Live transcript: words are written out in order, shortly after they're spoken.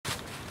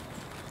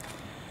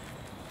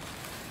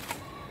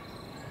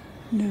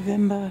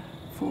November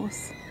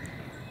 4th,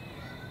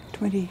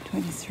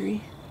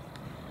 2023,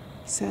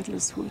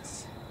 Sadler's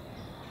Woods,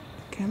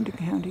 Camden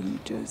County, New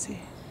Jersey.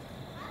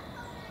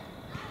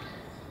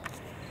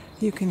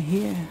 You can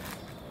hear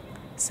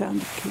the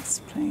sound of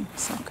kids playing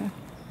soccer.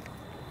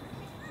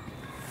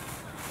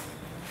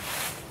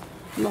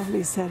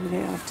 Lovely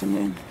Saturday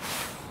afternoon.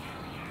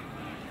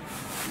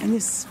 And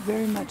this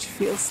very much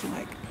feels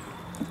like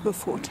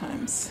before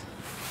times.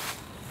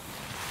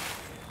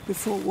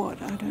 Before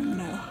what? I don't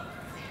know.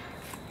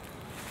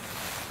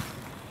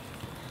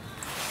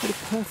 But a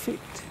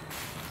perfect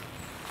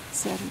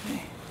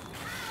Saturday.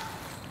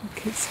 The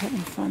kids having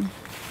fun.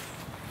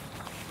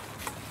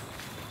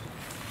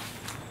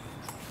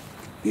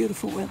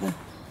 Beautiful weather.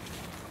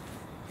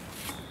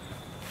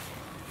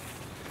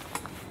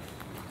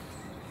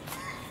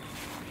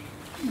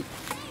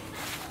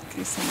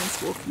 Okay,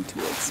 someone's walking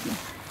towards me.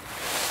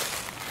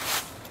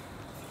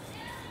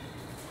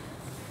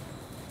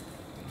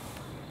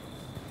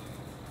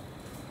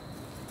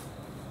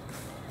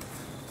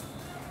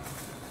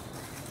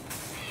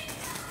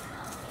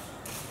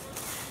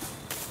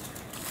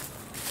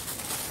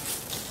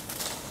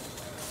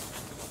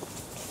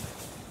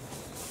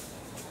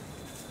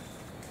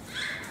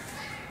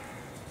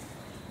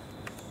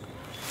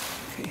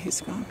 Okay,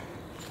 he's gone.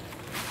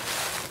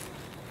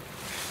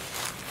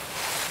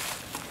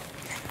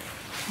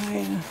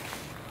 I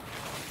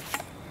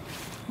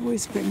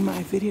always bring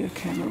my video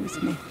camera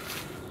with me.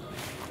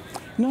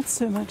 Not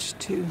so much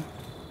to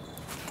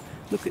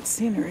look at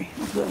scenery,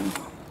 although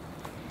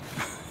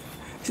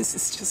this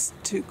is just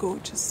too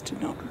gorgeous to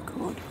not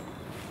record.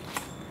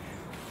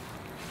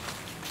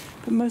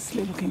 But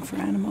mostly looking for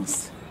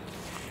animals.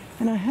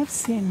 And I have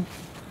seen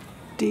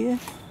deer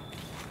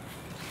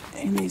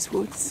in these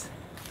woods.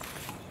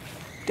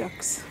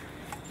 Ducks.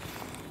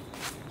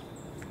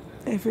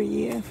 Every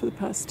year for the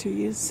past 2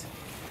 years,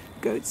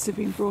 goats have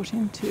been brought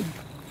in to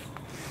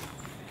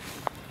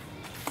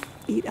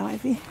eat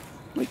ivy,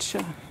 which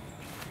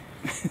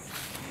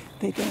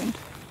they don't.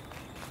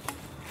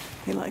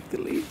 They like the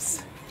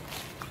leaves.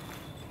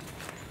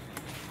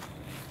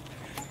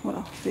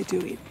 Well, they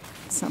do eat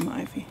some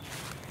ivy.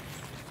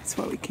 That's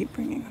why we keep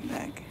bringing them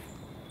back.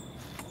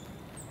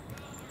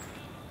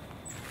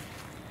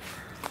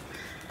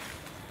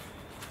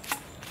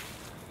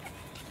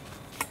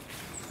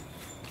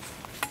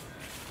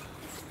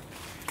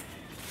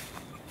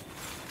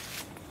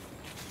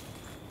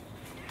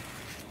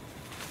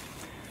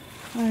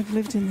 I've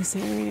lived in this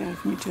area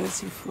of New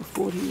Jersey for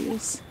 40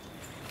 years,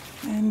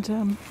 and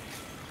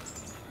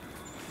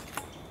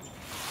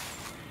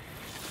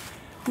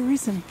the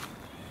reason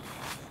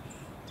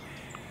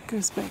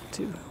goes back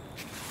to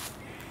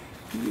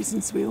the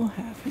reasons we all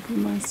have. It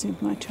reminds me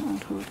of my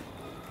childhood.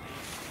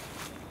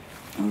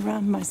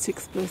 Around my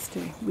 6th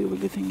birthday, we were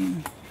living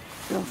in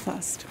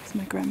Belfast with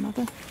my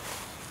grandmother,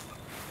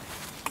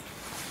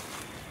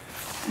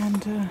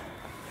 and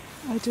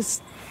I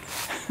just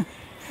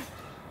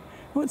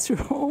what's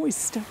always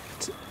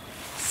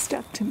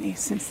stuck to me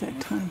since that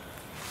time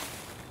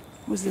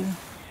was a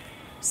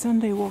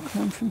Sunday walk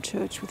home from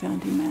church with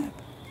Auntie Mab,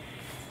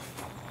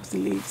 with the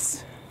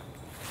leaves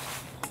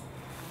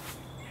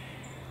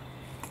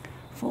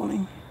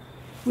falling.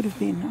 Would have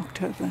been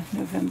October,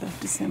 November,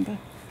 December.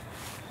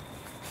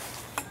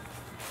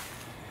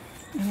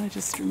 And I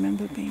just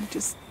remember being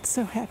just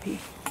so happy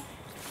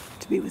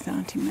to be with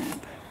Auntie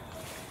Mab.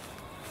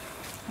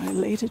 I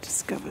later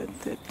discovered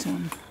that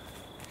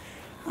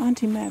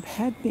Auntie Mab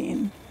had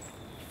been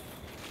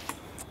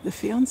the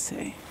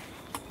fiancé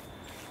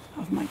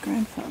of my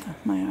grandfather,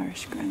 my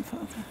Irish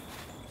grandfather.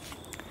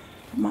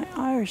 My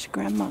Irish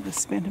grandmother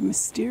spent a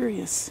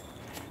mysterious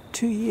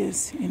 2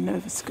 years in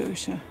Nova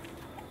Scotia.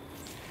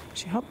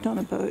 She hopped on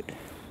a boat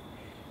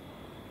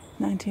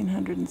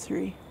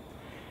 1903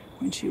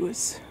 when she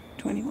was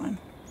 21.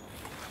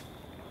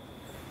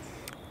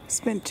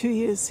 Spent 2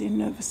 years in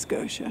Nova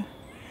Scotia,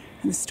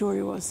 and the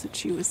story was that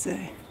she was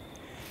a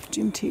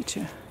gym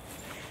teacher.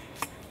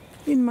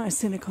 In my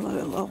cynical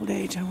old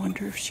age, I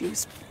wonder if she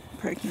was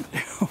pregnant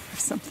or if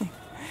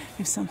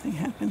something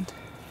happened.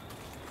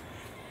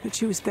 But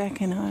she was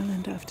back in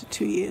Ireland after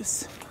 2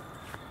 years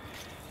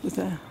with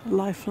a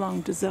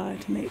lifelong desire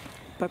to make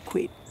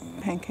buckwheat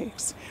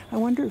pancakes. I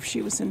wonder if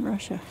she was in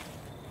Russia.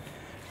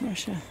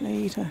 They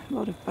eat a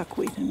lot of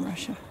buckwheat in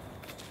Russia.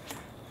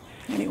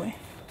 Anyway,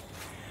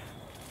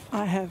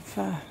 I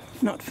have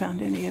not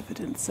found any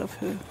evidence of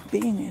her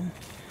being in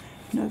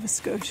Nova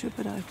Scotia,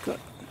 but I've got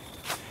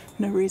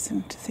no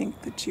reason to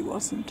think that she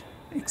wasn't,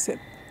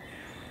 except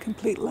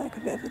complete lack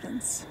of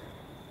evidence.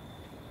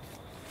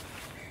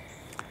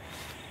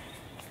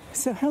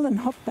 So Helen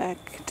hopped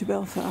back to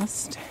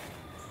Belfast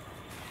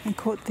and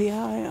caught the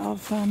eye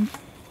of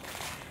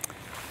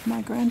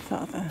my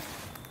grandfather,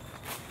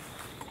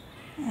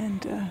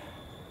 and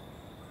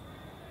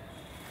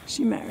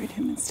she married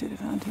him instead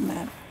of Auntie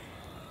Mab.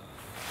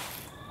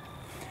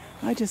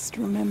 I just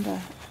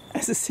remember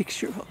as a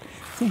 6-year-old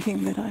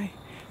thinking that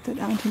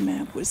Auntie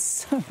Mab was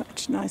so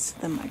much nicer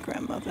than my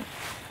grandmother,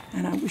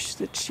 and I wish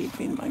that she'd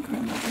been my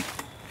grandmother.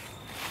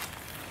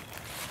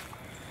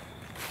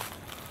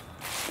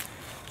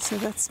 So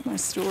that's my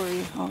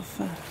story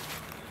of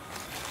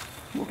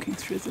walking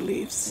through the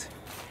leaves,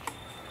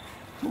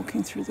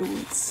 walking through the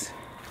woods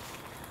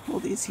all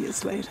these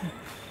years later.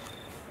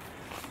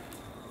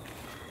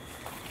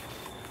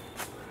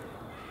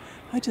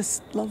 I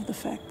just love the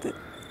fact that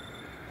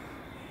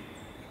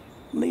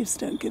leaves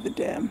don't give a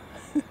damn.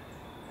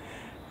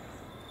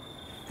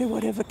 They're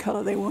whatever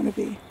color they want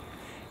to be,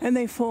 and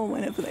they fall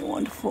whenever they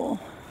want to fall.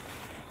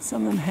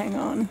 Some of them hang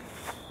on,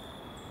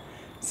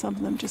 some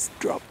of them just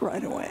drop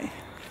right away.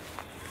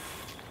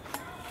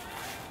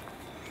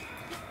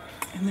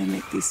 And they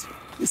make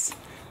this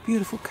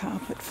beautiful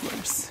carpet for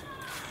us.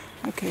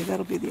 Okay,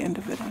 that'll be the end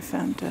of it. I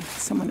found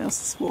someone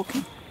else is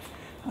walking.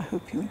 I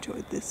hope you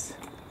enjoyed this.